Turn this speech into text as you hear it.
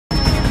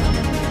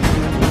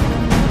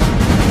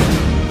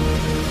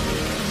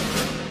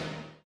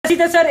ਅਸੀਂ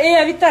ਤਾਂ ਸਰ ਇਹ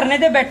ਹੈ ਵੀ ਧਰਨੇ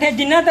ਤੇ ਬੈਠੇ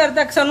ਜਿੰਨਾ ਚਿਰ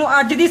ਤੱਕ ਸਾਨੂੰ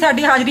ਅੱਜ ਦੀ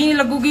ਸਾਡੀ ਹਾਜ਼ਰੀ ਨਹੀਂ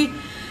ਲੱਗੂਗੀ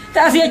ਤੇ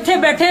ਅਸੀਂ ਇੱਥੇ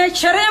ਬੈਠੇ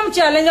ਸ਼ਰਮ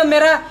ਚੈਲੰਜ ਆ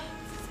ਮੇਰਾ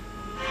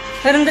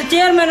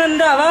ਚੇਅਰਮੈਨ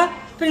ਰੰਧਾਵਾ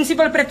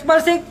ਪ੍ਰਿੰਸੀਪਲ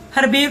ਪ੍ਰਿਤਪਾਲ ਸਿੰਘ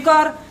ਹਰਬੀਰ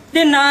ਕੌਰ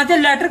ਦੇ ਨਾਂ ਤੇ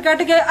ਲੈਟਰ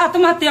ਕੱਟ ਕੇ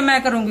ਆਤਮ ਹੱਤਿਆ ਮੈਂ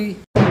ਕਰੂੰਗੀ।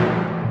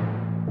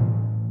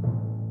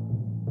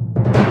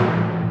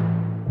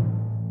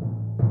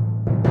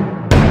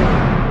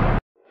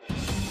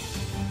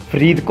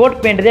 फरीदकोट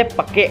पिंड के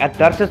पक्के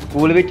आदर्श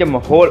स्कूल विच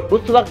माहौल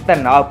उस वक्त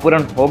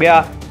तनावपूर्ण हो गया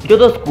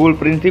जो स्कूल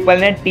प्रिंसीपल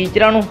ने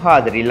टीचरां नूं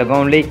हाज़री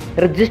लगाउण लई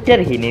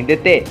रजिस्टर ही नहीं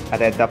दिते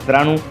अते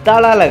दफ्तरां नूं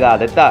ताला लगा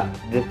दिता,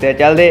 जिस दे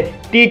चलदे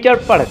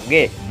टीचर भड़क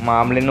गए।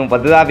 मामले नूं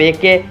वधदा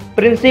वेख के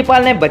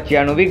प्रिंसीपल ने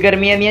बच्चिआं नूं भी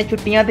गर्मियां दीआं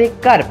छुट्टियां ते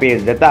घर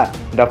भेज दिता।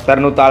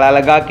 दफ्तर नूं ताला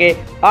लगा के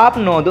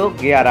आप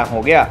 9-2-11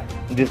 हो गया,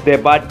 जिस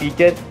दे बाद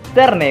टीचर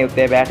धरने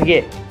उत्ते बैठ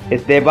गए।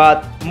 इस दे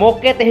बाद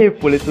मौके ते ही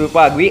पुलिस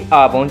विभाग भी आ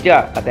पहुंचा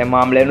अते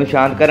मामले नूं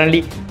शांत करन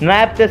लई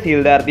नायब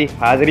तहसीलदार की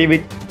हाज़री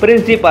विच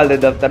प्रिंसीपल दे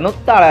दफ्तर नूं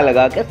ताला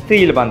लगा के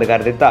सील बंद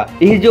कर दिता।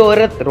 यह जो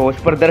औरत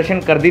रोष प्रदर्शन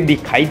करती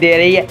दिखाई दे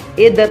रही है,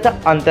 ये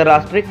दरअसल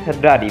अंतरराष्ट्रीय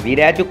खिलाड़ी भी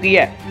रह चुकी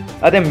है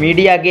अते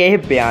मीडिया अगे यह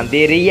बयान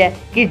दे रही है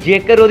कि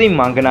जेकर उहदी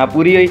मंग ना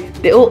पूरी हुई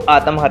तो वह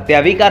आत्म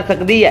हत्या भी कर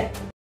सकती है।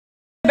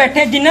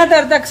 बैठे जिन्ना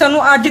देर तक सानू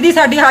अज दी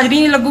साडी हाज़री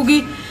नहीं लगूगी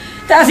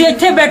तो असीं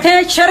इत्थे बैठे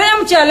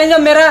शर्म चैलेंज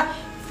मेरा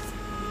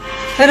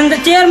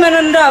चेयरमैन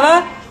रंधावा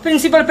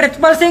प्रिंसीपल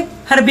प्रितपाल सिंह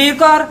हरबीर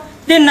कौर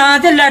के नां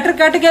ते लैटर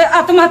कट के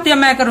आत्म हत्या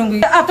मैं करूंगी,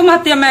 आत्म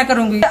हत्या मैं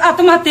करूंगी,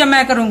 आत्म हत्या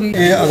मैं करूंगी।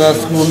 ये आदर्श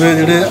स्कूल के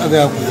जिहड़े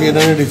अध्यापक सी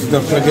इन्होंने डीसी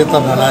दफ्तर अगे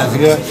धरना लाया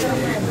सीगा।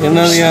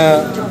 इन्हां दीआं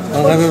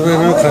मंगां दे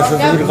इन्हां फैसले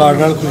के रिकॉर्ड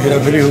नाल खुशी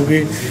फिरी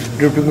होगी।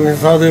 डिप्टी कमिश्नर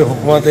साहब के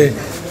हुक्मां ते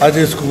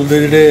अज स्कूल के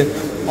जिहड़े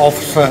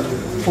ऑफिस है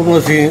उहनूं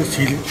असीं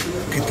सील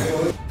कीता।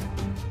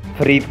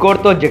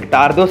 फरीदकोट तो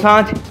जगतार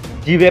दोसांझ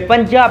जीवे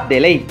पंजाब दे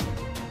लई।